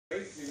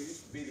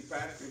be the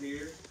pastor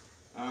here,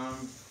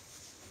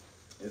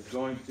 is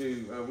going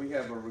to, we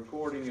have a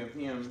recording of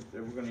him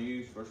that we're going to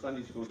use for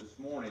Sunday school this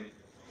morning.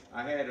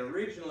 I had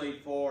originally,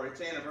 for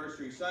its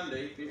anniversary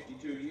Sunday,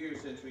 52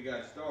 years since we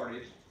got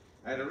started,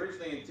 I had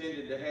originally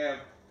intended to have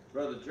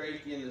Brother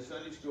Drake in the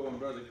Sunday school and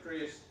Brother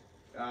Chris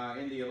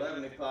in the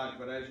 11 o'clock,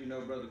 but as you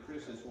know, Brother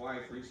Chris's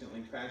wife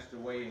recently passed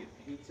away, and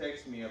he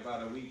texted me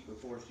about a week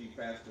before she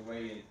passed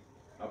away and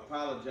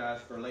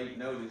apologized for late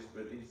notice,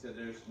 but he said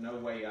there's no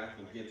way I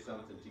can get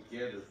something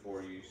together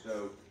for you,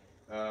 so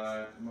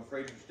I'm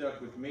afraid you're stuck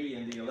with me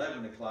in the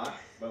 11 o'clock,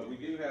 but we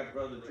do have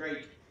Brother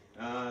Drake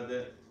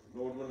that,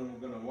 Lord willing, we're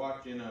going to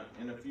watch in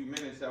a few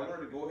minutes. I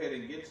wanted to go ahead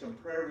and get some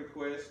prayer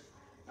requests.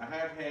 I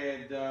have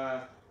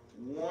had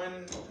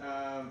one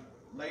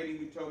lady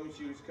who told me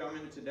she was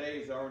coming today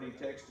has already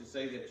texted to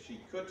say that she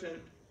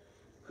couldn't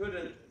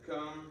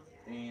come,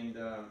 and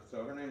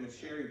so her name is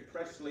Sherry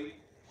Presley.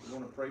 We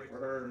want to pray for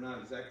her. I'm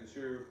not exactly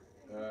sure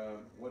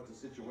what the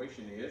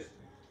situation is.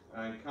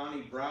 And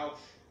Connie Brouch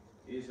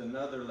is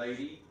another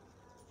lady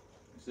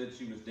who said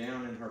she was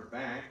down in her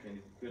back and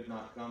could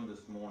not come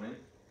this morning.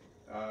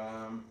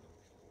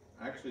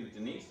 Actually,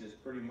 Denise is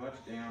pretty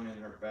much down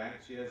in her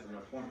back. She has an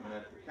appointment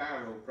at the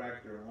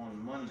chiropractor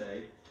on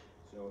Monday,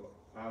 so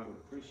I would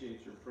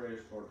appreciate your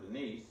prayers for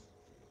Denise.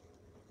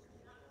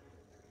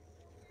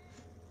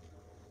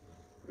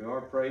 We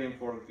are praying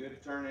for a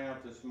good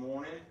turnout this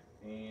morning,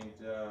 and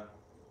the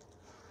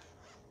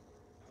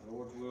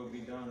Lord's will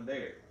be done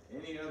there.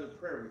 Any other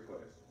prayer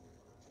requests?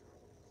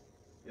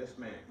 Yes,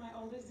 ma'am. My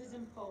oldest is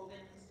in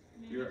Poland.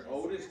 Maybe Your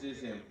oldest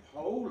is in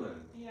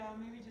Poland? Yeah,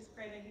 maybe just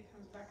pray that he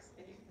comes back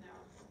safe now.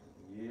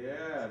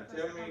 Yeah,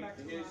 tell me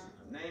his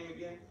name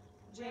again.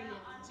 Jalen,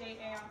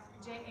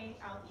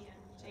 J-A-L-E-N,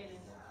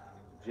 Jalen.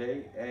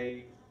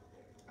 J-A-L-E-N.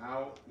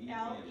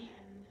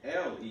 L-E-N.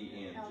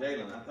 L-E-N.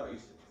 Jalen. I thought you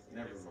said,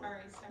 never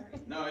mind.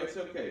 Sorry. No, it's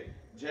okay.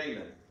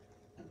 Jalen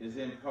is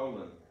in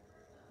Poland.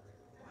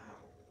 Wow.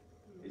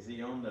 Is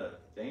he on the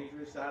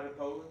dangerous side of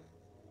Poland?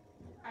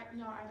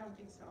 No, I don't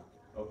think so.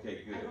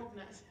 Okay, good. I hope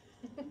not.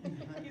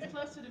 He's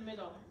close to the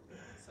middle.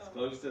 So.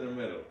 Close to the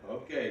middle.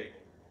 Okay.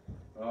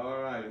 All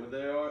right. Well,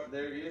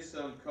 there is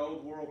some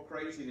Cold War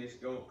craziness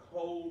going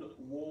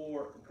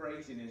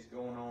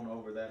on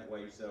over that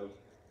way. So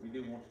we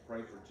do want to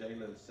pray for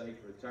Jalen's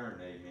safe return.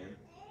 Amen.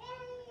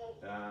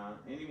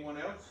 Anyone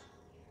else?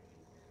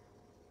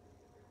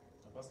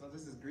 Pastor,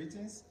 this is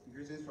greetings.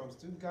 Greetings from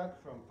Stuttgart,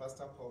 from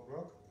Pastor Paul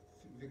Brock,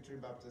 Victory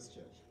Baptist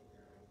Church.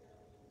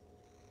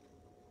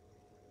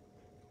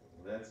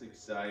 That's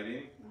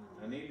exciting.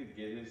 I need to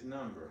get his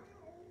number.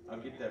 I'll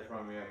get that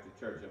from you after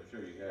church. I'm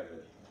sure you have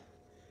it.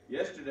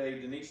 Yesterday,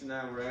 Denise and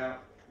I were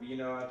out. You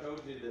know, I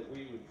told you that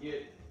we would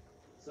get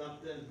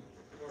something.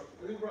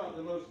 We brought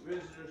the most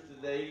visitors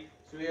today,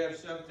 so we have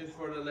something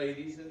for the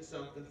ladies and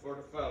something for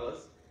the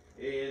fellas.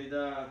 And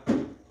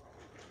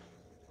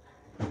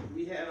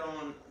we had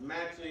on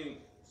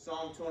matching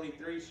Psalm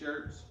 23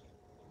 shirts.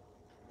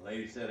 The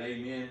lady said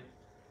amen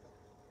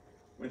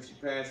when she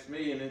passed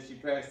me, and then she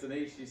passed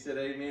Denise. She said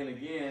amen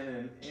again.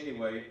 And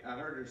anyway, I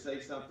heard her say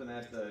something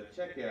at the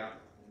checkout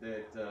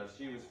that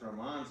she was from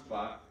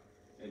Onspot,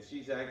 and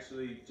she's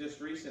actually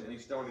just recently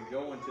started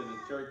going to the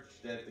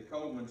church that the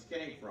Colemans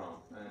came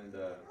from, and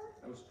that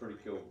was pretty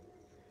cool.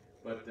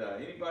 But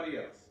anybody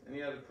else?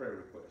 Any other prayer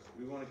requests?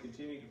 We want to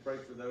continue to pray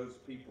for those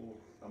people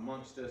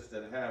amongst us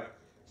that have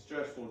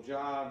stressful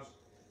jobs.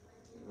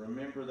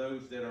 Remember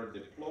those that are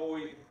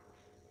deployed.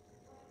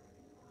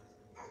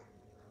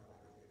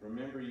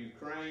 Remember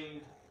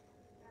Ukraine.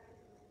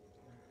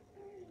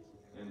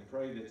 And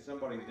pray that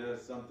somebody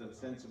does something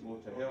sensible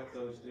to help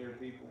those dear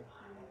people.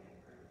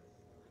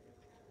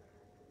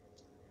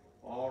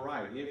 All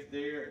right, if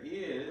there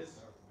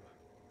is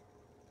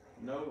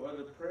no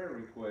other prayer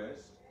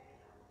requests,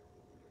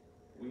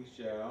 we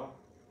shall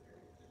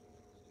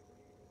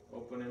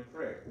open in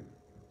prayer.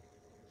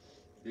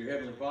 Dear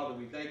Heavenly Father,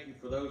 we thank you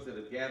for those that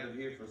have gathered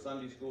here for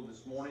Sunday school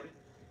this morning.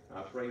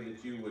 I pray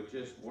that you would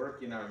just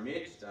work in our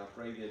midst. I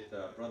pray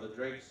that Brother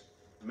Drake's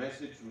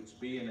message would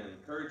be an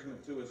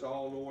encouragement to us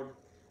all, Lord.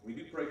 We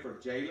do pray for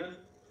Jalen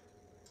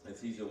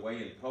as he's away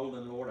in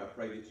Poland, Lord. I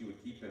pray that you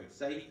would keep him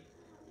safe.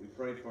 We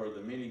pray for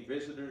the many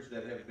visitors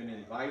that have been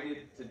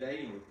invited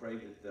today, and we pray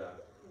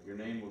that your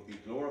name will be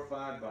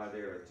glorified by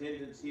their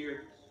attendance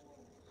here.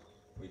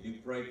 We do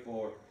pray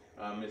for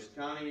Miss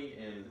Connie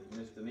and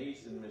Miss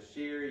Denise and Miss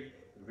Sherry,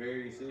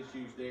 various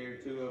issues there,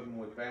 two of them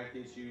with back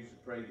issues. We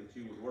pray that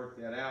you would work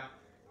that out.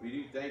 We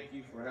do thank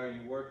you for how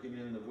you're working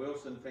in the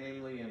Wilson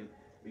family and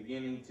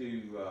beginning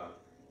to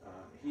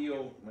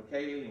heal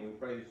McKaylee, and we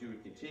pray that you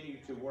would continue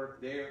to work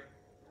there.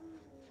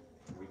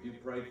 We do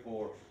pray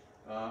for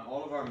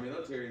all of our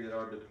military that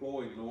are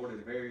deployed, Lord,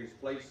 in various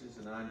places,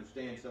 and I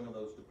understand some of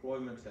those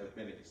deployments have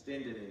been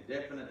extended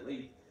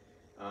indefinitely.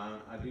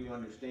 I do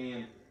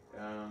understand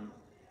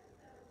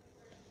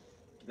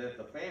that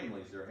the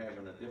families are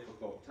having a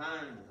difficult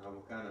time. I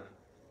will kind of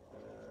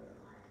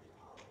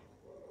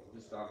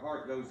just our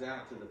heart goes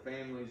out to the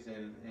families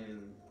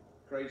and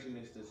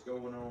craziness that's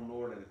going on,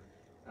 Lord. And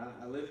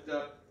I lift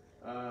up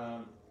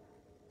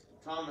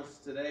Thomas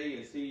today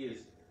as he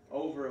is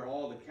over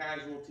all the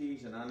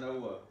casualties, and I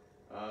know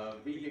a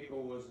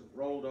vehicle was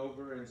rolled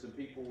over and some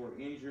people were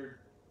injured.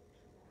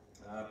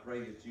 I pray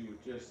that you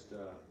would just,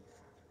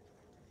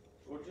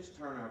 Lord, just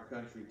turn our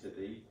country to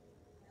Thee.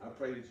 I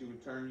pray that you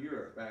would turn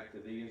Europe back to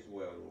Thee as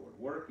well, Lord.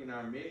 Work in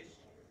our midst.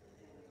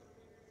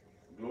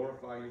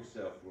 Glorify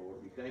yourself,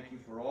 Lord. We thank you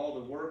for all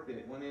the work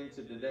that went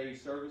into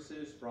today's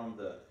services, from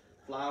the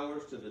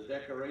flowers to the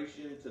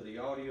decoration to the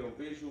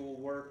audio-visual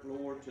work,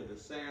 Lord, to the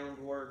sound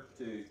work,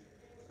 to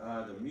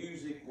the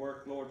music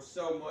work, Lord,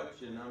 so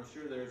much. And I'm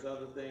sure there's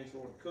other things,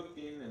 Lord,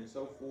 cooking and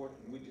so forth.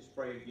 And we just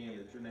pray again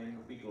that your name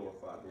will be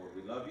glorified, Lord.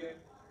 We love you.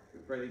 We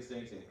pray these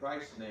things in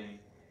Christ's name.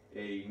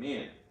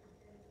 Amen.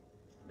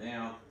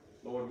 Now,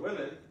 Lord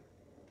willing,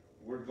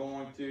 we're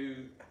going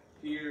to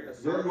hear a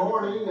sermon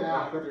from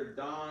Dr.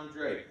 Don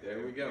Drake.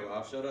 There we go.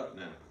 I'll shut up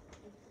now.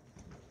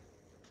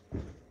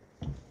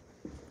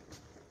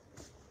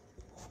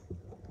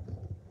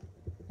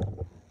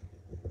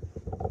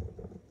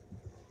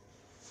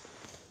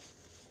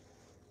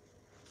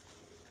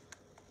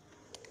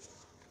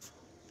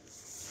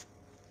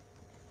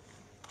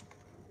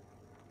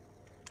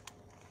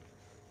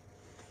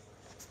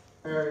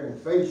 In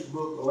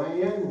Facebook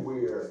land,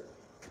 we're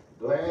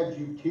glad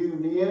you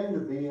tuned in to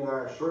be in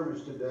our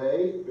service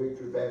today at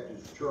Victory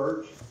Baptist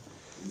Church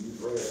in New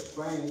Brea,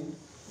 Spain.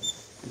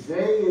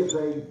 Today is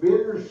a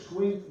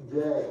bittersweet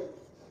day.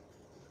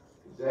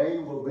 Today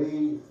will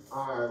be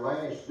our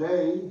last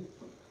day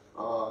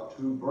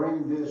to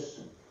bring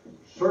this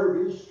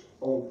service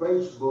on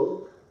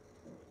Facebook,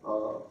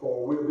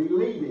 for we'll be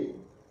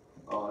leaving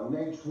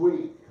next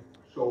week.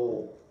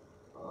 So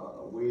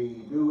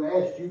we do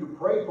ask you to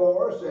pray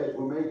for us as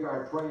we make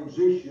our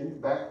transition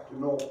back to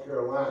North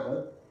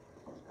Carolina,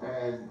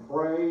 and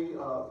pray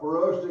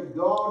for us that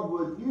God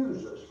would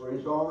use us for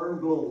His honor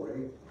and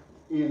glory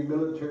in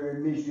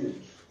military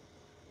missions.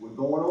 We're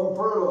going on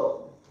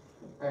furlough,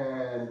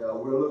 and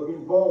we're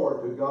looking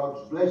forward to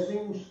God's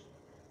blessings,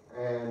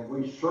 and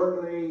we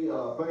certainly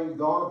thank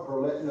God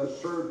for letting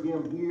us serve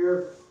Him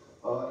here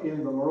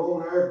in the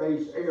Morón Air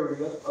Base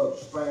area of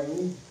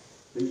Spain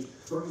these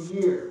 3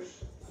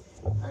 years.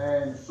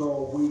 And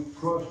so we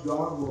trust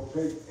God will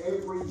take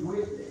every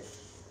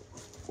witness,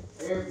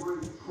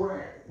 every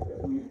tract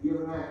that we've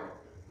given out,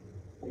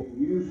 and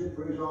use it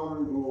for His honor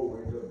and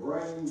glory to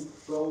bring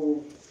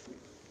souls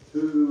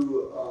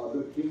to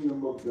the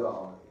kingdom of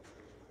God.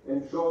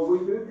 And so we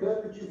do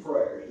covet your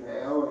prayers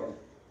now. And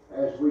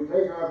as we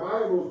take our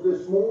Bibles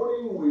this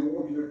morning, we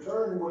want you to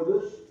turn with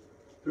us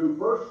to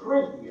 1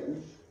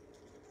 Corinthians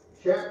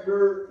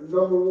chapter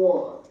number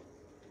 1.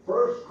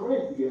 1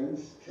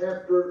 Corinthians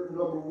chapter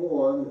number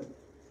 1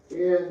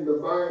 in the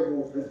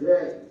Bible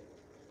today.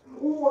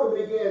 We want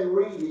to begin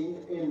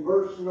reading in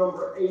verse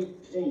number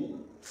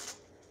 18.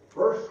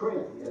 1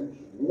 Corinthians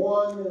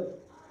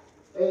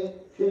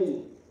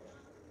 1:18.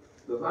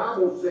 The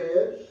Bible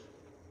says,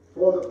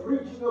 "For the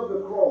preaching of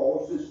the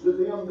cross is to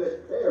them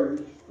that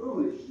perish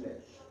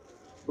foolishness,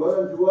 but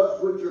unto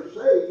us which are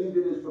saved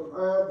it is the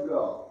power of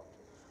God.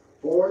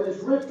 For it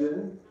is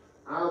written,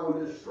 I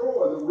will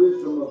destroy the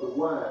wisdom of the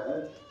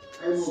wise,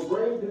 and will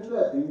bring to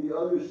nothing the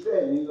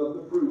understanding of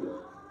the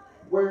prudent.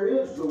 Where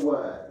is the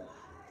wise?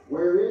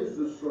 Where is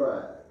the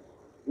scribe?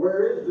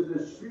 Where is the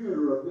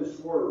disputer of this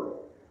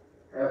world?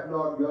 Hath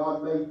not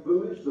God made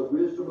foolish the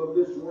wisdom of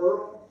this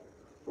world?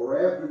 For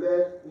after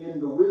that, in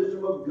the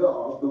wisdom of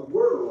God, the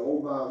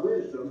world by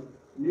wisdom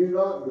knew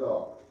not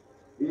God.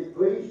 It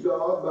pleased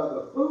God by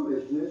the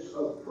foolishness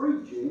of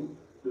preaching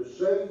to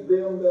save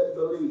them that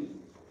believe.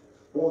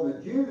 For the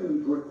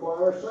Jews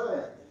require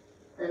signs,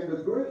 and the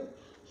Greeks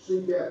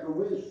seek after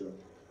wisdom.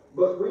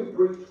 But we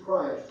preach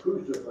Christ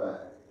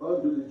crucified,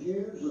 unto the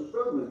Jews a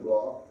stumbling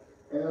block,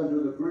 and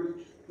unto the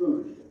Greeks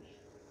foolishness.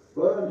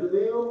 But unto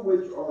them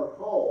which are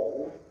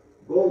called,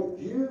 both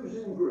Jews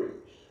and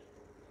Greeks,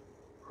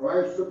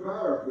 Christ the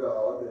power of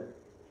God,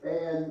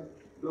 and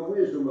the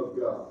wisdom of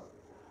God.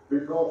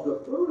 Because the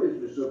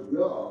foolishness of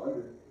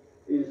God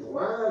is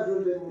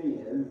wiser than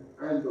men,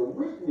 and the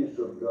weakness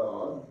of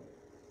God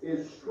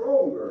is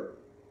stronger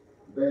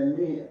than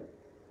men."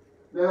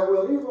 Now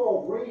we'll leave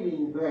off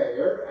reading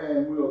there,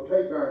 and we'll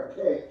take our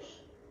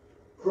text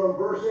from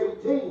verse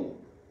 18,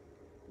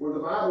 where the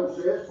Bible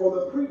says, "For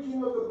the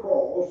preaching of the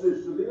cross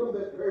is to them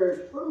that perish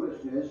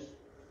foolishness,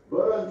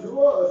 but unto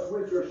us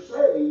which are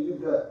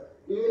saved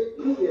it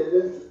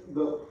is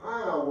the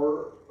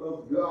power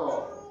of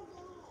God."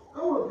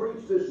 I want to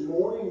preach this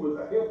morning with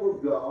the help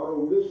of God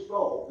on this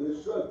thought,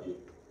 this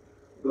subject,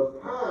 the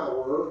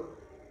power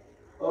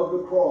of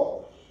the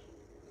cross.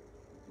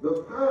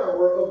 The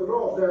power of the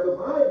cross. Now the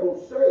Bible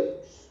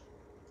states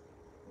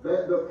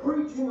that the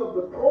preaching of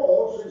the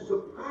cross is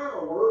the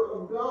power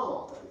of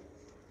God.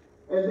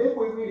 And then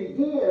we read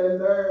again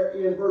there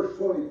in verse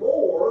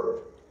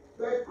 24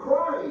 that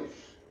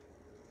Christ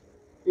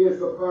is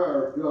the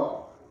power of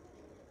God.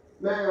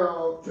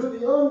 Now, to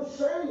the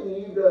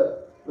unsaved,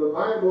 the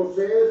Bible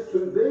says, to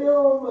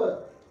them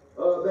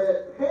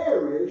that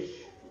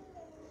perish,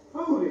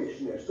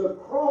 foolishness. The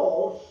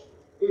cross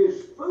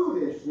is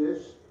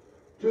foolishness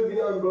to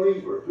the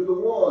unbeliever, to the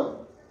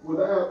one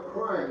without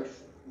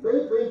Christ,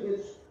 they think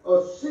it's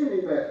a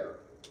silly matter.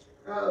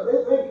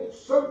 They think it's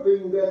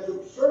something that's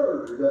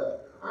absurd.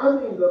 I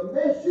mean, the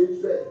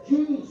message that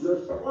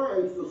Jesus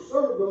Christ, the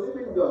Son of the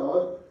living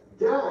God,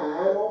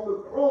 died on the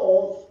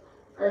cross,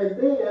 and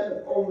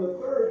then on the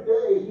third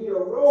day he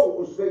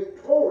arose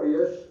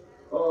victorious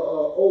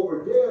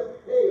over death,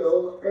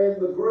 hell, and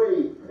the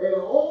grave. And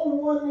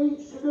all one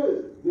needs to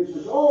do, this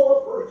is all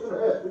a person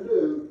has to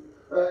do,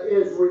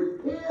 is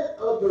repent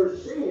of their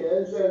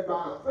sins and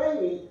by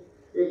faith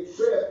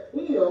accept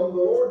Him, the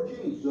Lord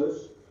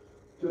Jesus,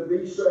 to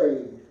be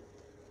saved.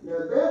 Now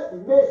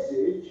that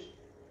message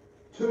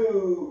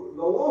to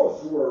the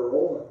lost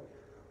world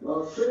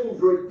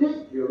seems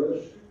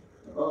ridiculous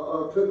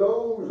to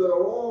those that are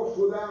lost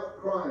without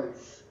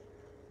Christ.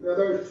 Now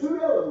there's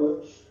two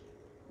elements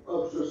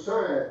of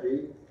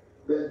society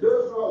that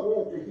does not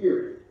want to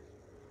hear it.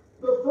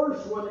 The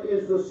first one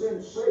is the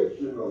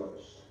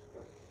sensationalist.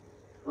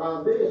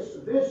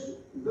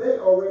 They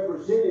are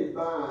represented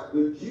by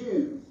the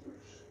Jews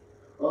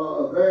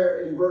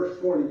there in verse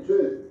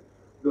 22.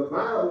 The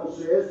Bible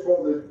says,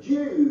 for the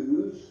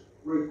Jews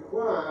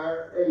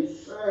require a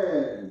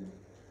sign.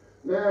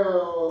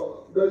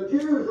 Now, the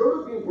Jews are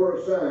looking for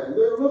a sign.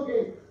 They're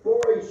looking for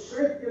a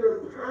secular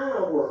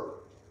power.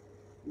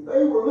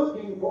 They were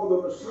looking for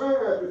the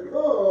Messiah to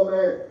come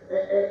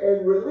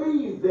and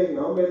relieve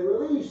them and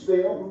release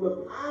them from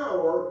the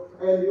power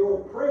and the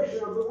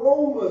oppression of the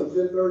Romans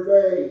in their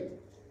day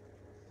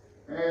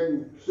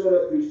and set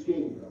up His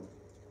kingdom.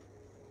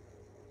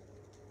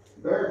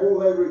 Therefore,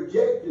 they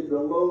rejected the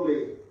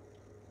lowly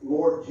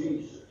Lord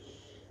Jesus.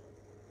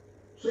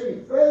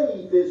 See,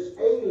 faith is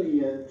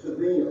alien to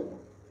them.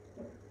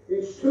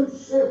 It's too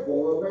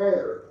simple a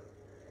matter.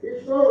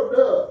 It's not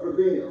enough for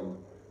them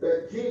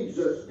that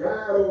Jesus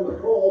died on the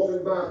cross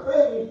and by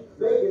faith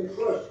they can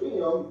trust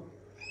Him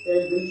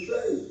and be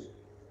saved.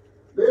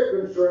 They're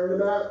concerned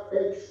about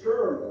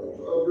externals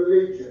of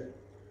religion.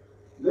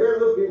 They're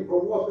looking for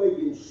what they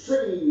can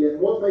see and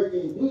what they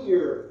can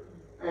hear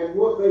and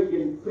what they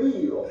can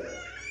feel.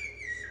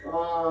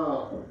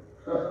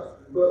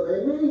 But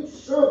they need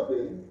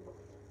something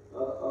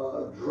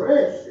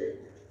drastic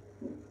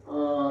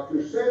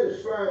to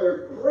satisfy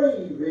their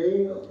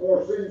craving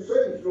for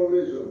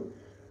sensationalism.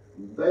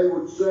 They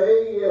would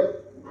say, if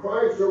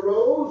Christ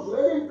arose,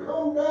 let Him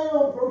come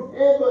down from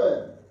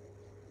heaven.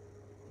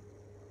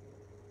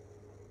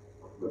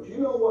 But you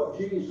know what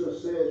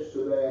Jesus says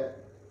to that?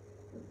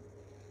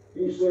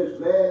 He says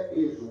that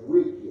is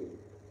wicked.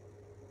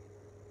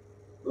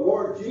 The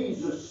Lord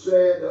Jesus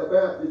said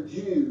about the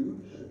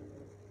Jews,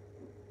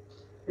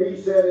 He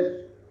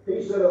said,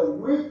 a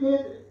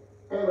wicked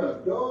and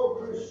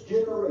adulterous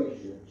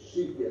generation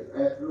seeketh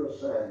after a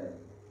sign.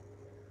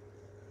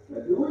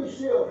 Now, do we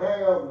still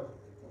have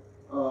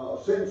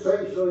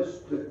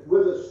sensationalists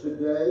with us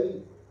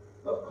today?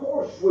 Of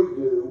course we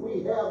do.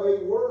 We have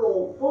a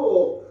world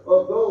full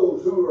of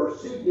those who are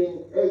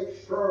seeking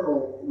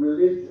external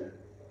religion.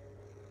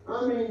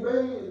 I mean,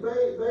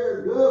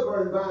 they're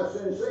governed by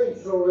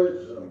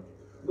sensationalism,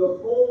 the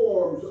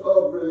forms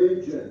of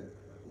religion,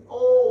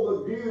 all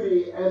the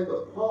beauty and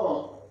the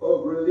pomp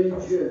of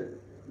religion.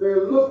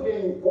 They're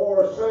looking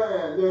for a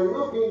sign. They're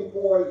looking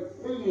for a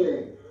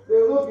feeling.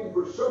 They're looking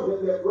for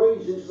something that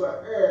raises the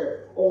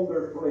hair on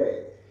their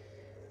flesh.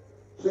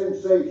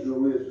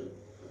 Sensationalism.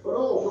 But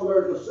also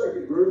there's a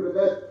second group, and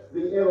that's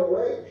the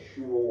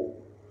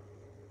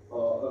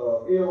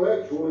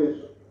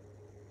intellectualism.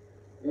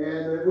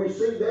 And we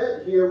see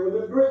that here with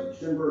the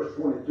Greeks in verse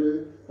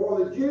 22.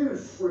 For the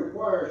Jews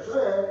require a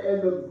sign,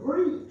 and the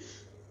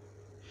Greeks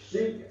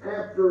seek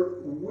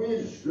after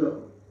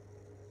wisdom.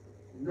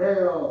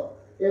 Now,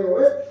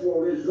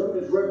 intellectualism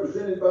is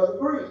represented by the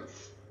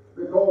Greeks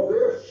because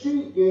they're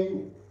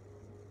seeking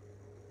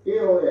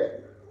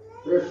intellect.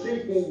 They're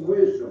seeking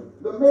wisdom.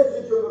 The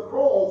message of the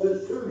cross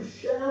is too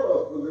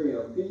shallow for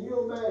them. Can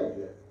you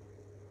imagine?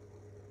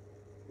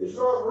 It's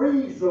not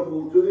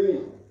reasonable to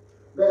them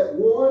that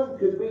one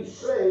could be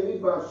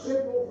saved by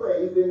simple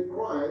faith in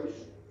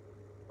Christ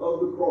of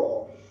the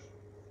cross.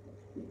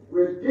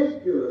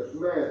 Ridiculous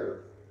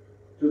matter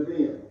to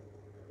them.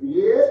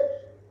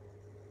 Yet,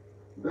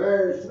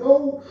 there is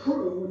no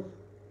truth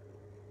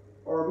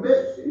or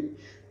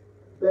message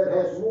that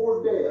has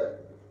more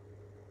depth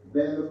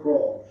than the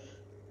cross.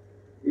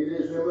 It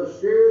is a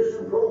mysterious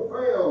and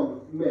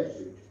profound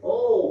message.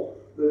 Oh,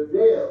 the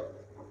depth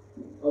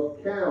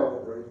of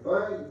Calvary.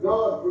 Thank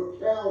God for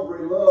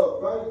Calvary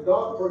love. Thank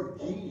God for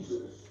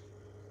Jesus,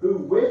 who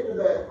went to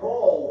that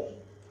cross,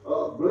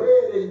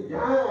 bled and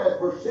died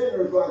for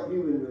sinners like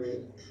you and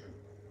me.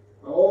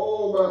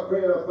 Oh, my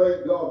friend, I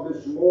thank God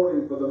this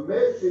morning for the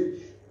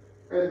message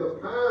and the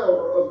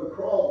power of the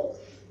cross.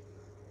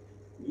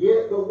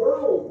 Yet the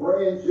world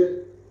brands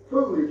it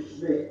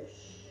foolishness.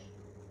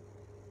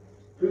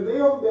 To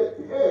them that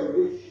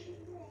perish,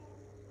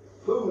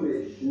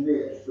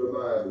 foolishness, the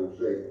Bible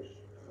says.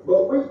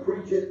 But we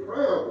preach it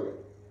proudly,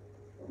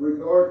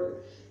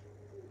 regardless.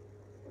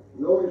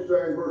 Notice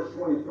there in verse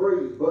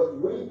 23,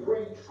 but we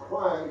preach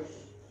Christ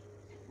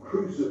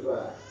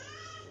crucified.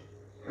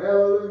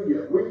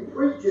 Hallelujah. We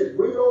preach it.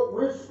 We don't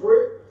whisper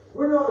it.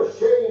 We're not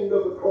ashamed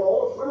of the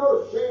cross. We're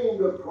not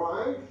ashamed of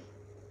Christ.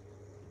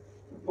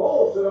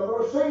 Paul said, I'm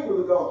not ashamed of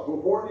the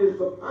gospel, for it is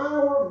the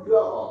power of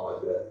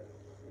God.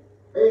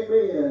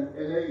 Amen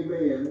and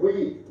amen.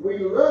 We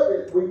love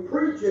it. We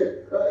preach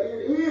it.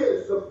 It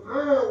is the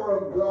power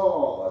of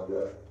God.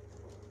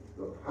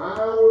 The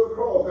power of the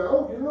cross. Now, I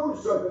want you to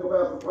notice something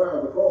about the power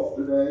of the cross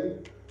today.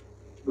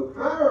 The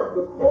power of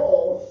the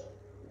cross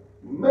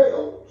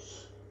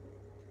melts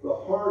the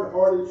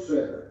hard-hearted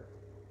sinner.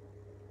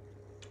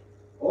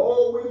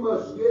 Oh, we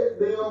must get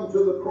them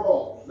to the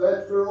cross.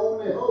 That's their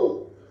only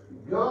hope.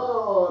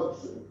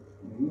 God's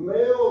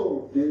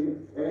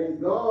melting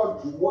and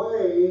God's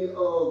way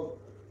of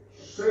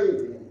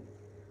saving.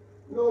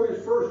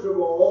 Notice, first of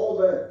all,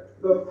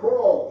 that the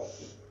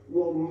cross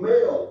will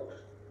melt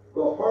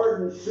the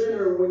hardened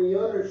sinner when he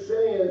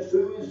understands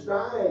who is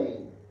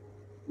dying.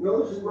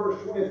 Notice in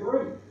verse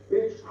 23,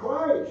 it's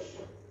Christ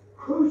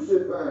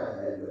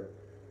crucified.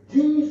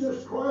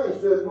 Jesus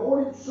Christ, the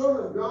anointed Son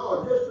of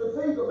God. Just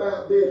to think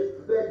about this,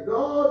 that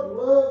God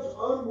loves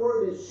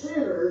unworthy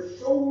sinners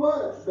so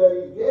much that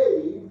He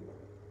gave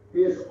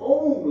His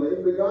only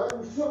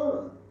begotten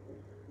Son.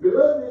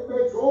 Beloved, it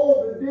makes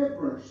all the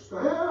difference.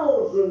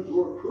 Thousands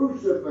were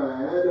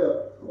crucified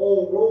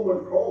on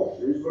Roman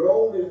crosses, but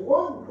only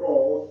one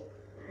cross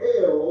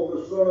held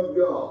the Son of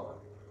God.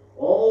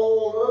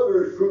 All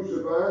others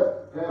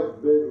crucified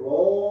have been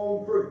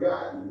long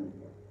forgotten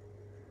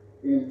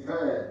in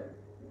time.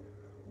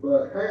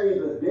 But hey,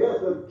 the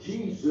death of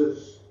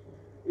Jesus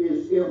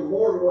is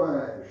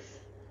immortalized.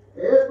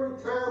 Every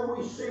time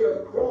we see a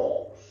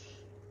cross,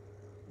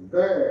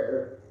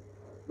 there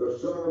the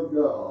Son of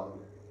God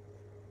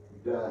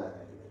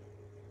died.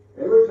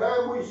 Every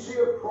time we see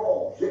a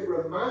cross, it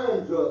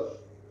reminds us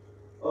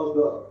of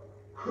the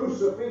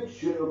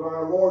crucifixion of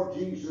our Lord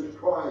Jesus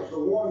Christ, the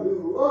one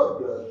who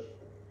loved us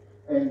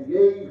and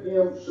gave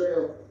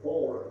Himself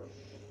for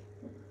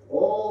us.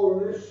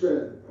 Oh,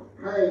 listen.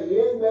 Hey,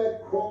 in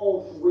that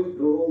cross we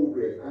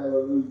glory.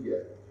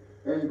 Hallelujah.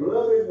 And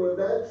beloved, when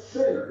that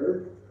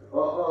sinner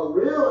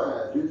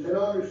realizes and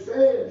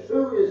understands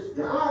who is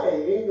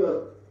dying,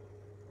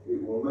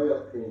 it will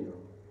melt him.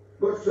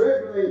 But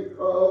secondly,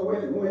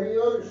 when he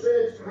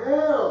understands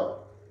how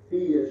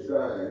he is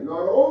dying,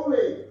 not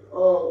only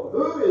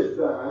who is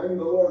dying,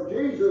 the Lord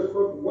Jesus,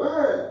 but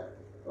why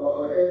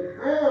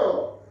and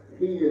how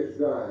he is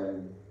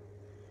dying.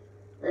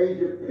 A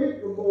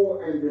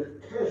despicable and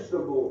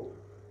detestable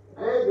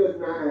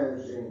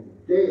agonizing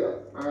death,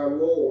 our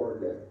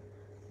Lord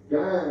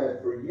died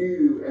for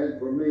you and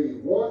for me.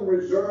 One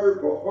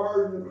reserved for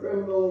hardened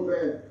criminals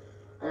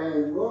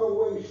and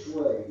runaway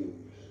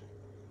slaves.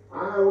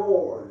 Our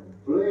Lord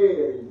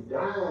bled and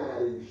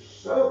died and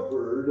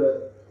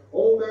suffered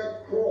on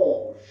that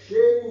cross,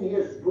 shedding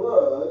His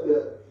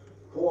blood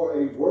for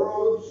a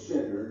world of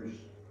sinners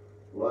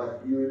like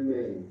you and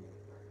me.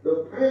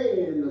 The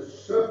pain and the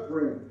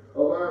suffering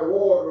of our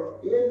Lord are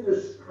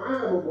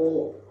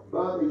indescribable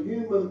by the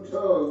human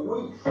tongue.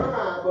 We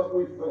try, but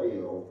we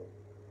fail.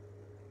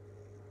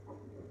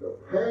 The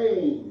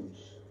pains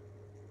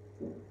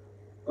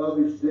of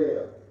His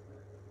death.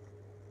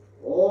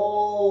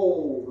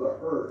 Oh, the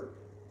hurt,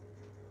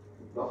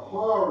 the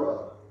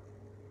horror,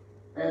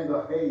 and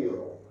the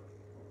hell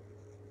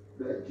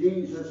that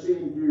Jesus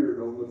endured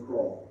on the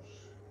cross.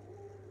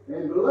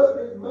 And beloved,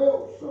 it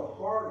melts the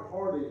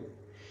hard-hearted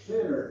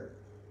sinner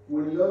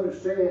when he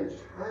understands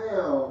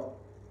how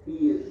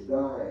he is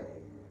dying.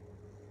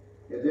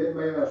 And then,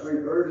 may I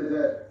say thirdly,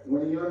 that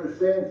when he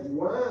understands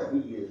why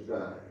he is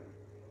dying.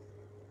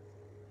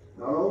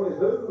 Not only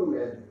who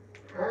and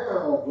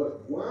how,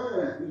 but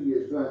why he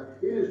is dying.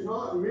 It is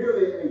not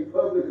merely a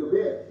public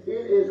event.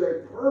 It is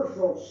a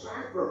personal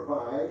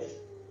sacrifice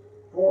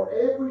for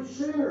every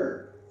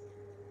sinner.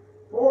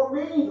 For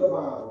me, the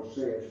Bible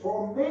says,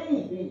 for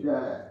me he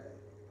died.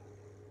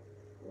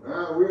 When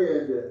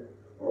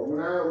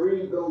I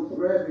read those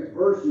graphic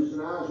verses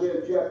in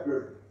Isaiah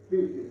chapter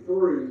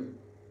 53,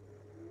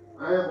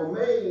 I am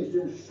amazed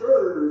and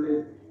stirred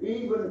and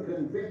even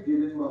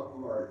convicted in my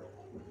heart.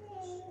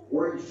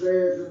 Where he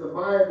says in the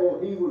Bible,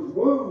 He was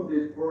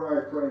wounded for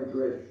our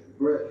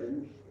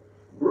transgressions,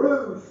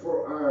 bruised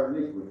for our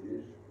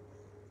iniquities.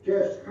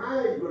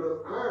 Chastisement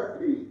of our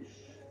peace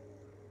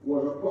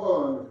was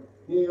upon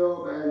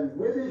Him, and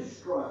with His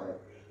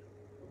stripes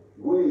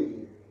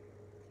we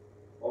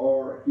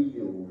are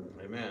healed.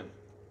 Amen.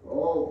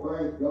 Oh,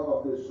 thank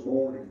God this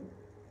morning.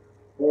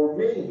 For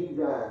me He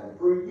died.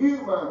 For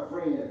you, my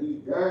friend, He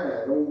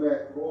died on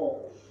that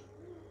cross.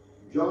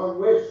 John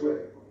Wesley,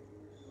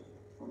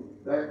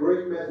 that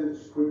great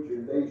Methodist preacher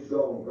in days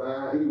gone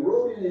by, he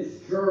wrote in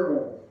his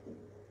journal,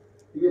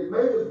 he had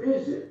made a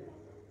visit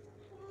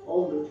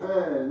on the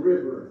Tyne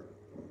River.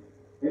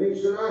 And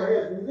he said, I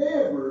have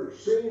never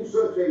seen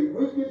such a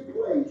wicked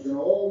place in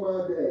all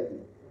my day.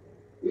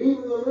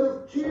 Even the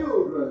little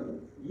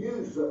children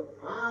use the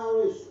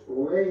foulest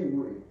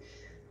language.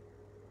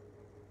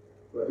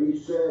 But he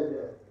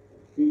said,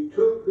 He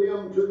took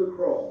them to the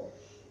cross.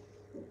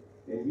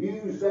 and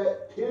use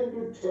that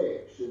tender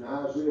text in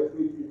Isaiah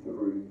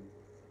 53.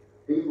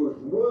 He was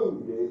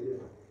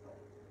wounded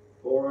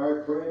for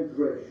our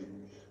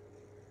transgressions.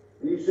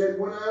 And he said,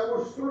 when I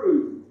was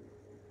through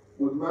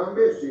with my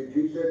message,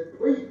 he said,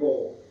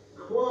 people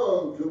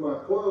clung to my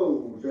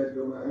clothes and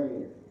to my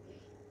hands.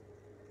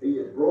 He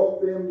had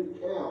brought them to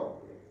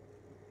Calvary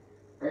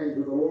and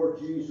to the Lord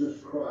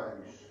Jesus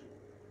Christ.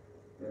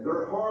 And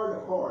their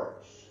hard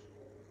hearts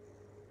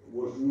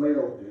was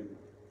melted.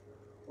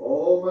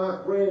 Oh,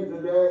 my friend,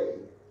 today,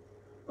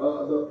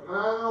 the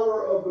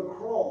power of the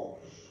cross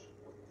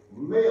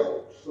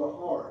melts the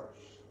hearts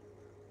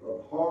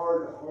of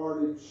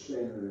hard-hearted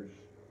sinners.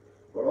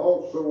 But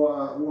also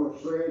I want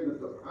to say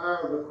that the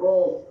power of the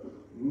cross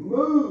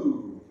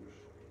moves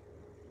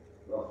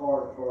the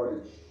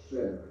hard-hearted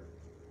sinner.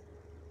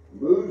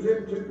 Moves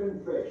him to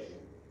confession.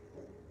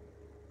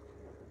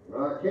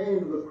 When I came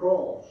to the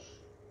cross,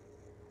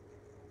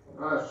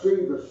 I see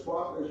the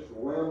spotless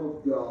Lamb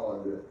of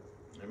God.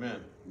 Amen.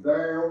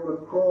 There on the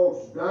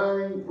cross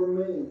dying for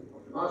me.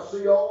 I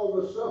see all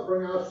the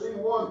suffering. I see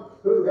one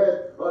who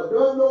had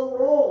done no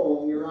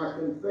wrong, and I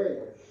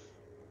confess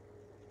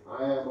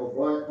I am a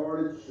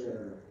black-hearted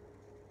sinner.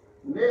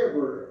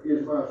 Never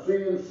is my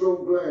sin so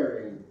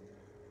glaring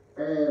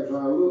as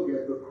I look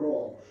at the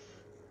cross.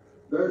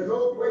 There's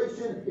no place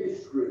in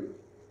history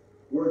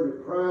where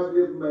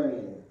depraved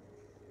man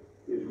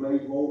is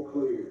made more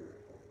clear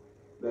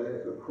than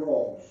at the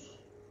cross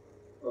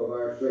of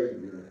our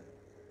Savior.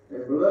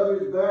 And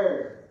beloved,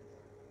 there,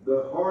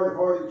 the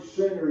hard-hearted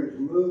sinner is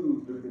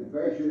moved to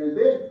confession and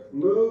then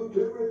moved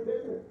to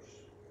repentance.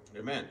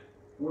 Amen.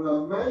 When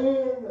a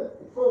man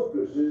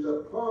focuses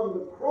upon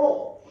the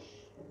cross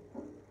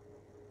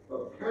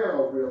of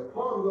Calvary,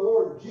 upon the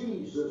Lord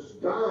Jesus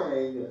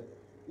dying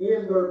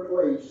in their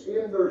place,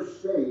 in their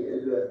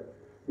stead,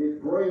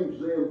 it brings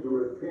them to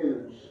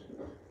repentance.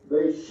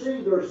 They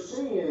see their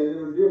sin in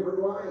a different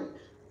light.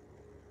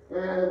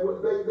 And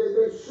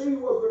they see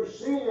what their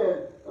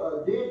sin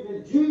did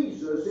to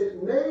Jesus.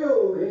 It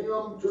nailed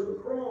him to the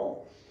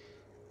cross.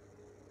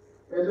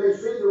 And they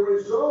see the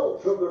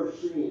results of their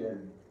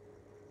sin.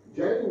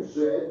 James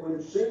said,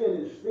 when sin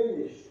is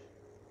finished,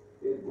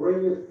 it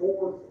bringeth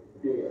forth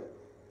death.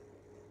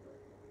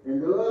 And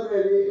beloved,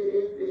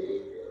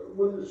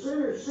 when the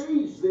sinner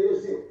sees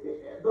this,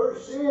 their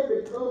sin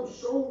becomes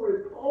so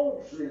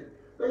repulsive.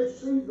 They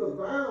see the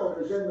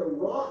vileness and the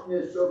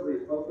rottenness of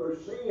their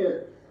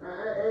sin.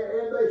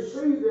 And they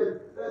see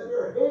that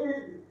they're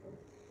headed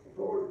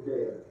toward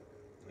death.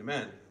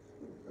 Amen.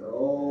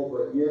 Oh,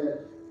 but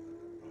yet,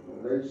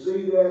 when they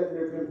see that and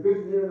they're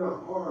convicted in their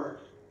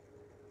heart,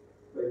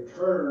 they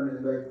turn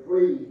and they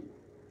flee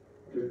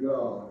to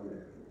God.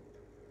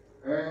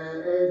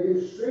 And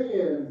his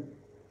sin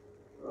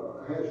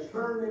has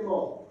turned him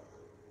off.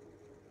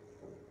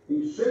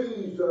 He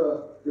sees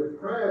the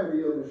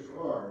depravity of his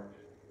heart.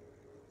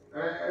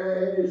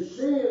 And his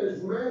sin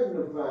is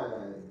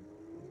magnified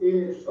in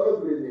its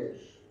ugliness.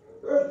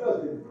 There's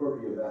nothing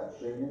pretty about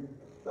sin.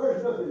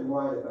 There's nothing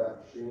right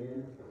about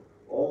sin.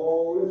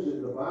 Oh,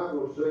 listen, the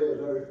Bible says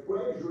there's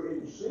pleasure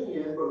in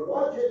sin, but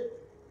watch it.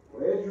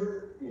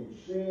 Pleasure in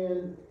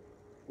sin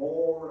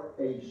for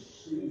a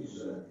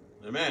season.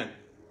 Amen.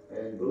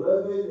 And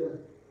beloved,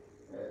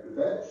 after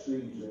that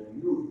season,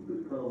 you'll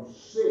become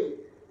sick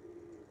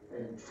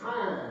and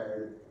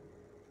tired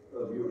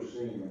of your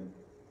sin.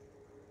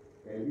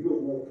 And you'll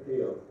want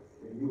help.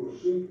 And you'll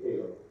seek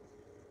help.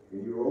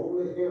 And your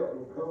only help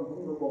will come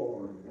from the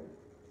Lord.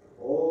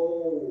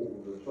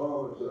 Oh, the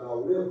psalmist said,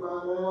 I'll lift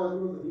mine eyes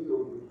from the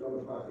hills which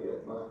cometh my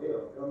help. My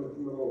help cometh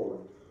from the Lord.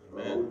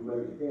 Amen. Who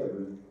made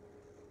heaven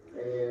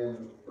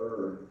and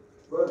earth.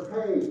 But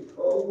hey,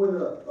 when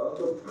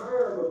the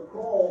power of the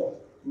cross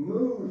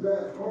moves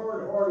that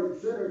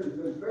hard-hearted sinner to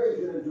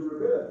confession and to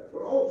repentance,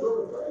 but also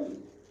to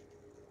faith.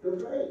 To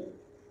faith.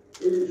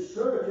 It is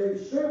such a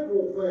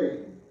simple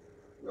thing.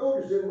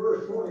 Notice in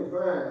verse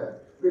 25,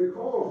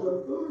 because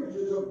the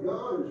foolishness of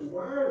God is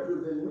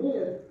wiser than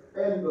men,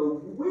 and the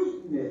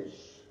weakness,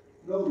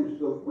 notice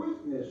the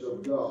weakness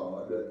of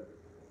God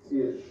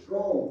is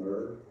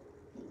stronger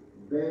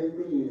than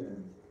men.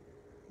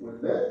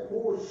 When that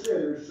poor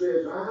sinner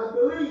says, I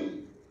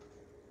believe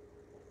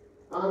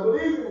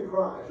in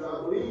Christ,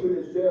 I believe in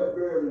his death,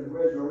 burial, and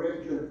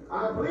resurrection,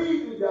 I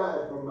believe he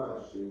died for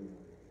my sin.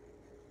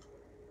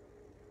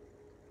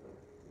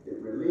 It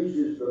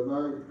releases the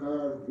mighty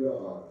power of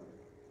God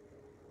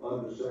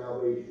unto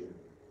salvation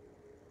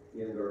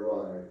in their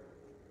life.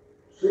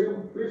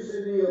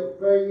 Simplicity of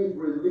faith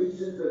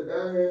releases the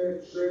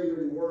dynamic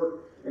saving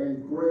work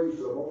and grace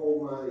of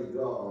Almighty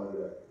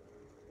God.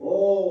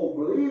 Oh,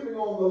 believing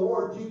on the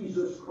Lord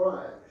Jesus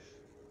Christ,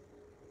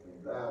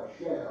 and thou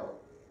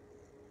shalt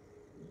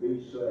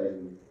be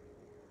saved.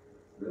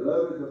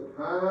 Beloved, the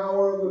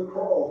power of the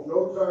cross,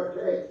 notice our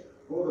text,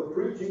 for the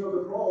preaching of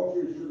the cross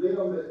is to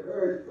them that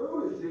perish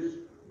foolishness,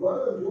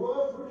 but unto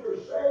us which are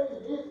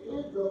saved, it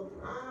is the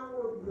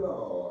power of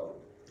God.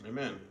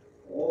 Amen.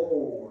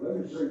 Oh, let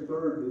me say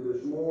thirdly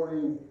this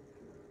morning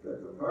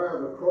that the power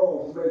of the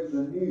cross makes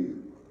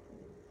anew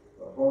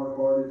the a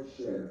hard-hearted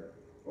sinner.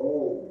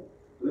 Oh,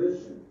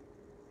 listen.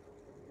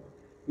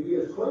 He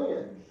is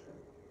cleansed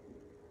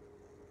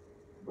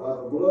by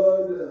the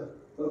blood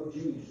of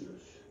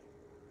Jesus.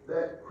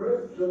 That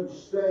crimson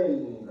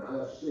stain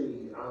I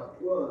see, I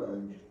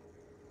plunge,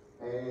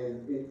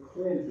 and it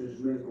cleanses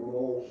me from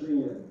all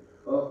sin.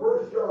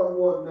 1 John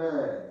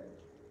 1:9.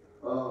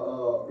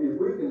 If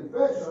we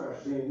confess our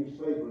sin, He's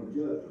faithful and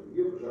just to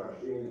forgive us our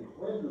sin and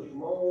cleanse us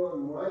from all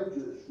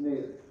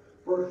unrighteousness.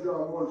 1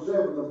 John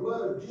 1:7. The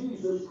blood of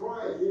Jesus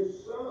Christ,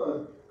 His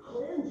Son,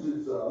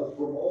 cleanses us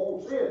from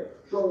all sin.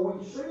 So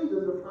we see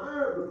that the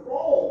power of the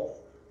cross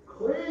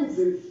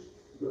cleanses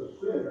the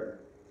sinner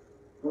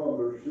from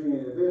their sin.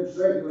 And then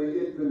secondly,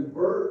 it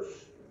converts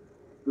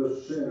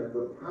the sinner.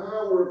 The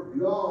power of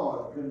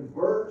God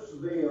converts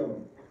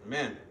them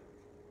Amen.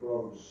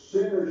 from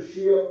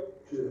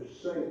sinnership to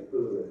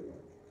sainthood.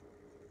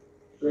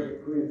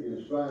 2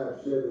 Corinthians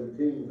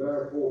 5:17.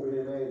 Therefore, if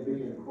any man be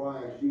in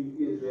Christ, he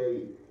is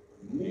a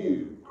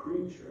new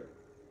creature.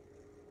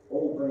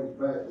 Old things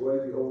pass away,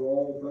 behold,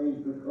 all things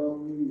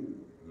become new.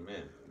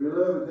 Amen.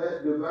 Beloved,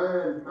 that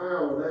divine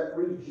power, that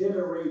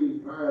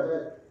regenerating power,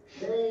 that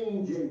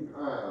changing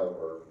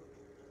power,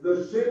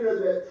 the sinner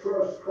that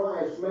trusts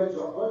Christ makes a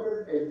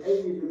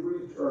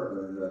 180-degree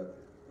turn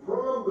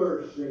from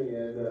their sin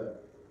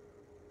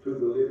to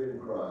the living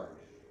Christ.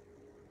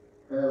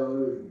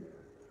 Hallelujah.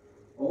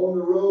 On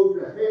the road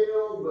to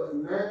hell, but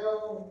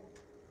now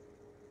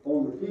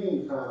on the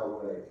King's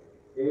highway,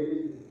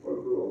 headed for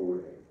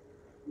glory.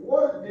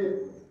 What a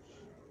difference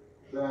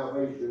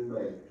salvation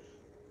makes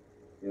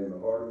in the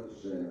heart of the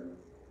sinner.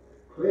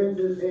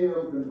 Cleanses him,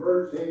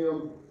 converts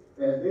him,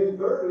 and then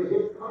thirdly,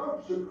 it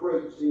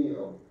consecrates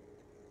him.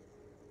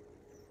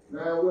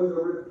 Now, when the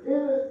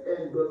repentant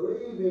and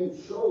believing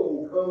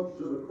soul comes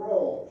to the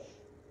cross,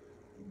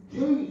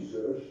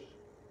 Jesus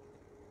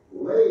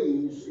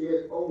lays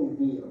it on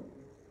him.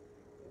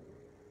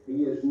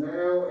 He is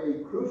now a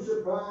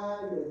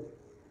crucified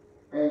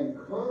and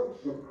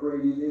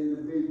consecrated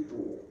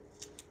individual.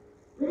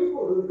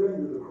 People who've been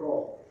to the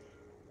cross,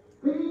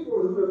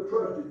 people who have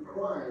trusted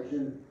Christ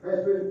and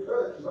have been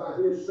touched by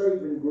His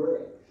saving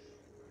grace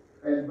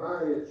and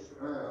by its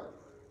power,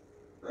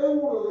 they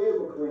want to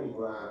live a clean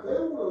life. They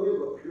want to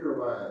live a pure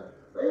life.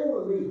 They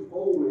want to be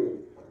holy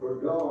for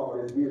God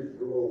and His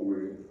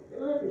glory.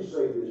 And let me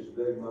say this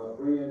today, my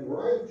friend.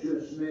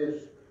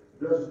 Righteousness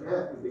doesn't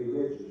have to be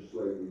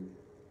legislated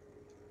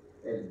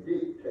and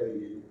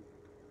dictated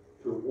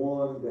to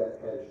one that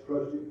has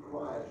trusted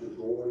Christ as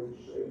Lord and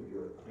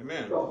Savior.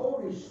 Amen. The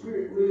Holy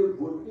Spirit lives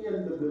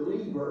within the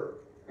believer,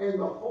 and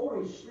the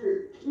Holy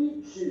Spirit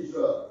teaches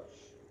us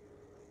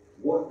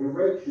what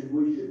direction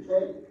we should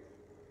take.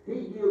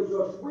 He gives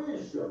us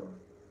wisdom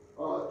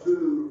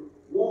to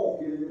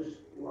walk in this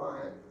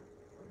life.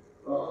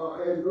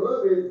 And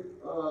beloved,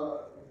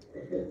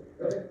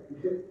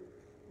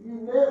 you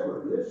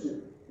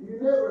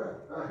never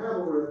have a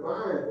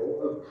revival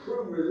of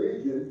true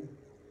religion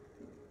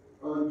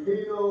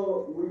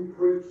until we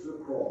preach the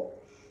cross.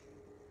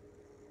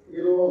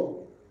 It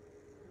alone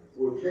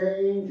will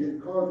change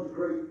and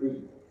consecrate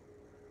people.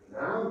 Now,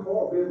 I'm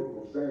for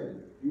biblical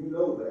standards. You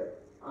know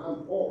that.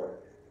 I'm for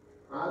it.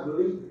 I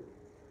believe it.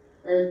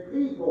 And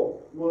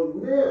people will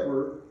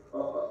never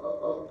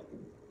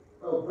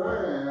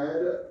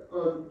abide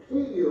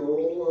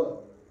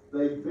until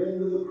they've been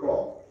to the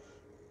cross.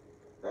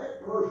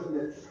 That person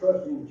that's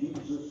trusting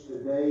Jesus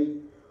today,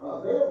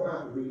 they don't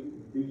have to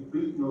be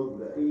beaten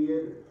over the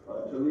head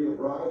to live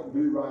right and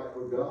do right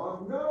for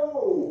God.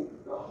 No!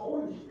 The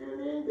Holy Spirit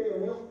in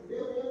them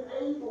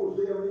enables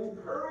them,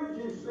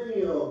 encourages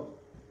them.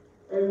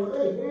 And when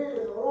they head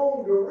in the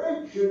wrong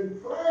direction,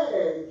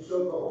 flags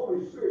of the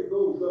Holy Spirit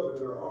goes up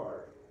in their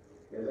heart.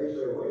 And they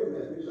say, wait a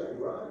minute, this ain't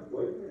right.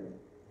 Wait a minute.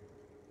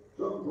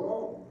 Something's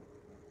wrong.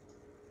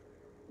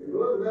 And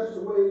beloved, that's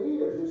the way it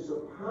is. It's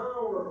the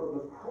power of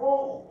the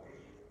cross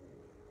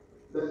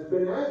that's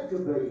been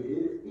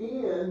activated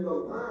in the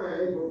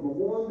life of the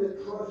one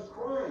that trusts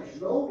Christ.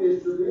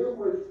 Notice, to them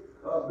which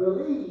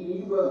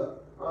believe,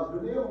 to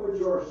them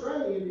which are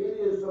saved, it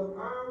is the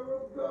power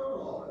of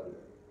God.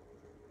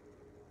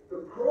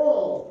 The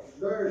cross,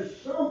 there's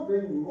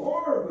something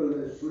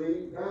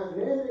marvelously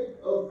dynamic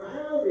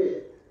about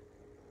it.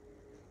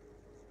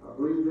 I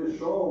believe this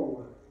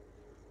song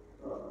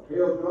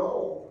tells it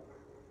all.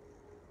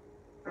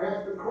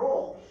 At the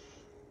cross,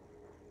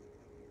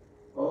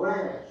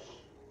 alas,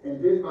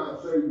 and did my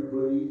Savior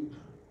bleed,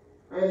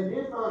 and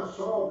did my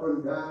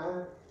sovereign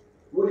die,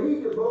 would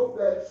He devote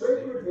that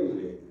sacred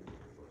head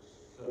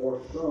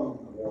for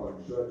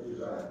someone such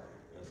as I?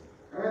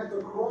 At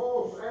the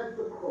cross,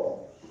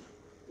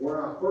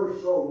 where I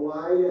first saw the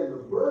light and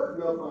the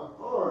burden of my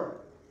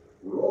heart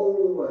roll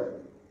away.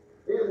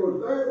 It was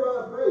there by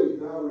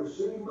faith I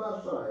received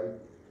my sight,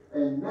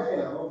 and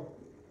now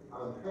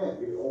I'm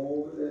happy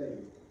all the day.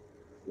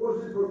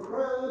 Was it for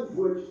crimes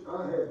which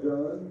I have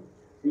done?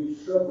 He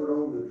suffered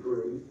on the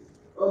tree.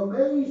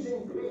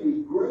 Amazing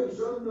pity, grace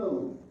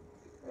unknown,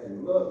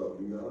 and love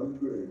beyond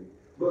greed.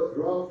 But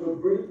drops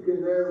of grief can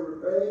never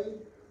repay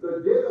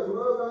the debt of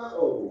love I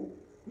owe.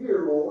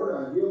 Here, Lord,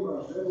 I give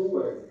myself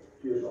away.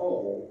 'Tis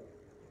all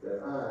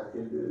that I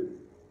can do.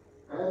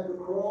 At the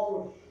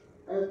cross,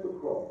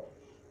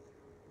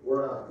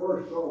 where I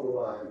first saw the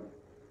light,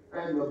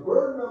 and the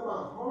burden of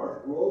my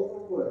heart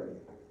rolled away.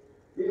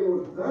 It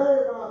was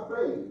there by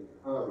faith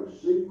I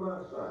received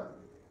my sight,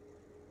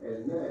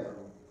 and now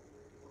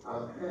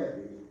I'm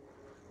happy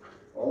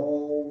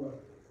all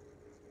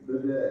the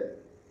day.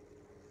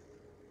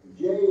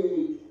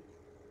 J.H.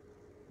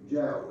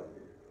 Jowett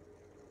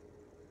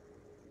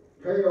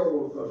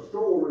tells a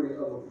story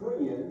of a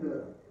friend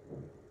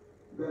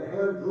that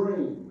had a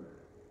dream.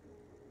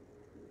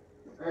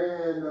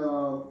 And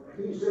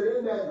he said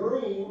in that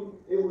dream,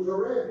 it was a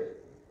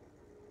rabbit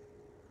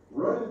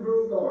running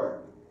through a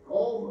garden.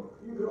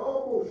 You could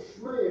almost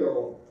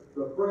smell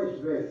the fresh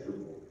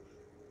vegetables.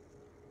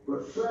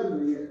 But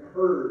suddenly it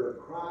heard a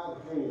cry of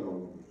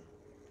hounds.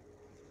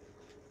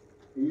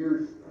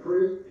 Ears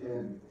pricked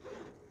and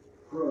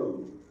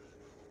froze.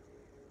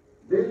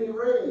 Then he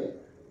ran,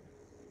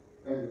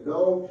 and the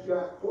dogs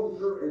got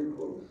closer and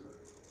closer.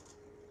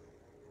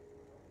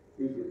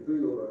 He could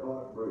feel their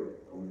hot breath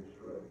on his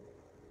throat.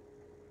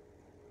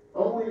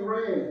 On he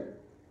ran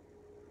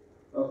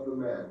up the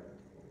mountain.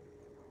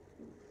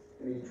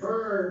 And he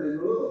turned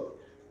and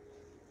looked,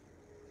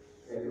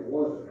 and it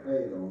wasn't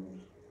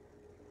hounds.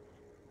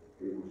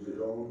 It was his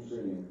own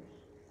sins.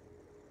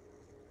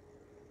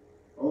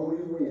 On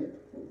he went,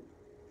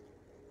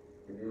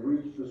 and he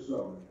reached the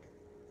summit.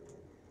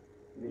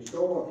 And he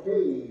saw a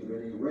cave,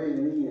 and he ran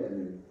in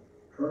and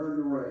turned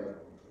around.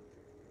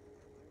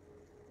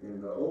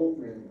 In the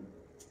opening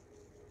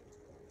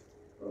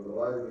of the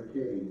light of the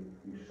cave,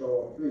 he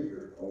saw a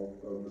figure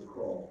of the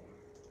cross,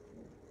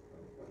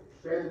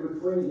 stand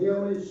between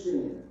him and his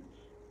sins.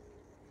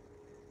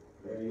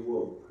 And he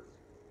woke.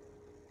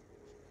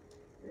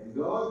 And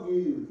God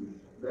used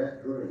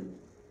that dream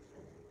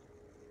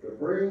to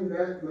bring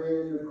that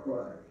man to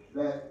Christ.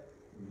 That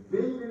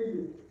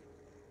vivid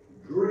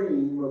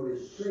dream of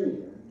his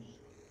sins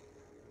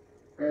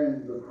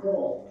and the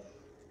cross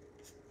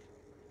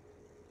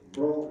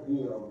brought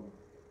him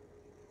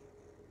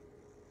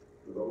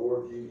to the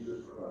Lord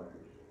Jesus Christ.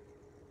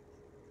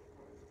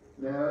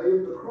 Now,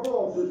 if the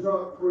cross is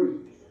not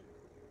preached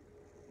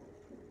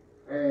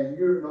and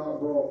you're not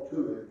brought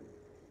to it,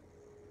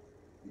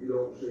 you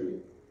don't see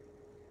it.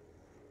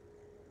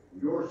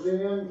 Your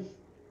sins,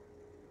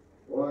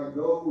 like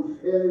those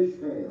hellish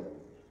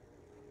hounds,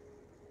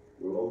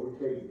 will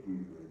overtake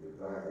you and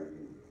devour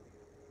you.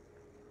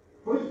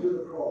 Flee to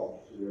the cross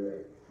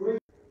today. Flee.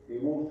 He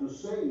wants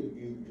to save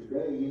you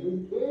today, and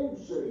he can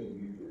save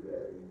you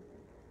today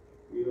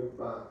if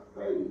by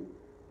faith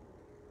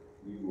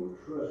you will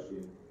trust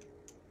him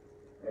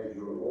as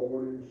your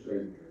Lord and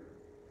Savior.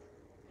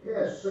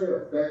 Cast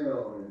self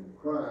down and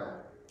cry,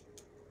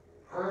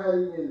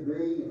 hiding in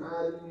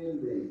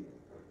thee,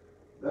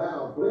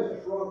 thou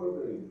blessed rock of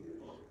ages,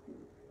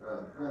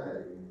 I'm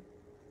hiding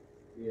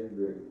in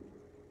thee.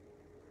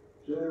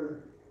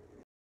 Sinner,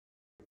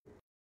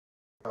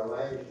 our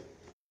last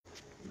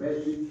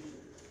message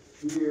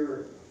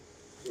here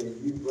in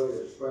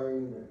Euclid,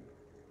 Spain.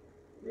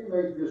 Let me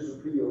make this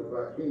appeal if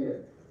I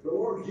can. The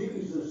Lord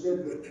Jesus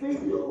said the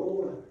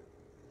field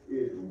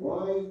is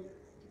white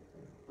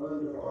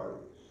unto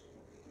harvest,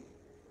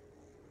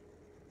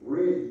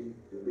 ready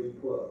to be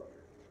plucked,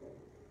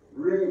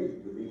 ready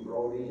to be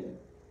brought in.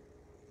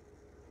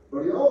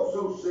 But he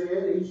also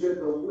said, he said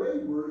the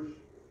laborers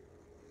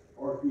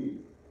are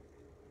few.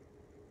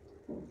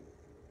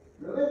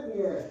 Now let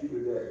me ask you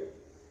today,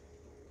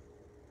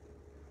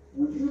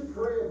 would you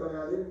pray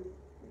about it,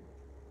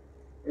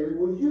 and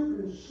would you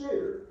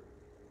consider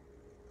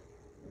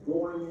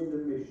going into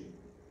mission?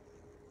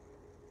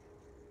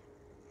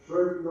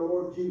 Serving the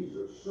Lord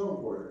Jesus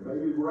somewhere,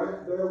 maybe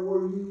right there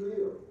where you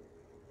live,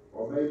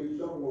 or maybe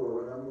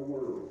somewhere around the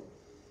world.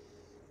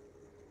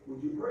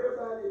 Would you pray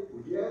about it?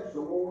 Would you ask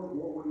the Lord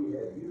what would he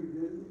have you to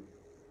do?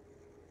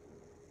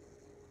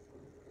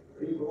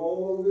 People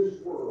all over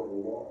this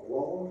world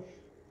lost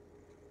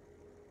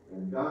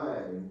and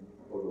dying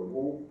for the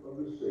want of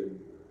the Savior.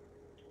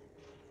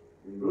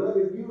 And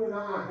beloved, you and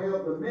I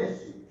have the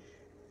message.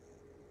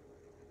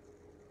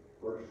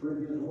 1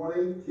 Corinthians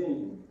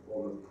 1:18,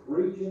 for the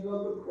preaching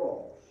of the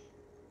cross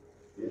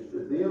is to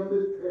them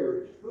that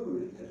perish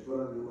foolishness, but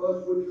unto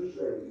us which are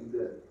saved,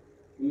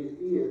 it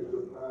is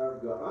the power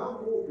of God.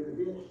 I'm more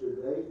convinced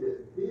today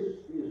that this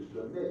is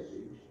the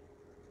message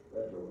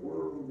that the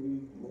world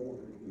needs more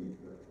than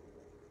anything.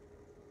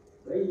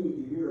 They need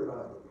to hear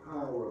about the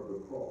power of the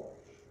cross,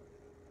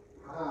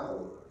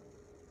 power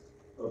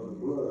of the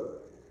blood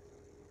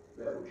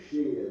that was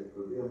shed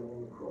for them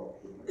on the cross.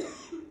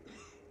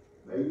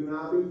 May you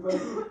now be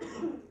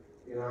faithful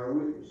in our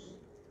witnessing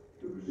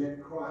to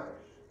present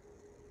Christ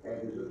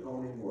and his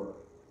atoning work,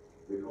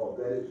 because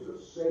that is the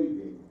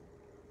saving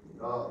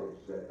knowledge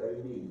that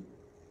they need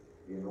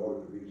in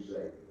order to be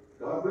saved.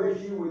 God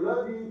bless you. We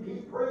love you.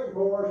 Keep praying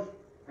for us.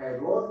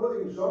 And Lord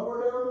willing,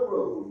 somewhere down the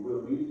road,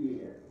 we'll meet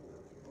again.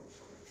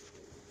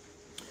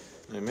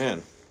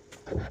 Amen.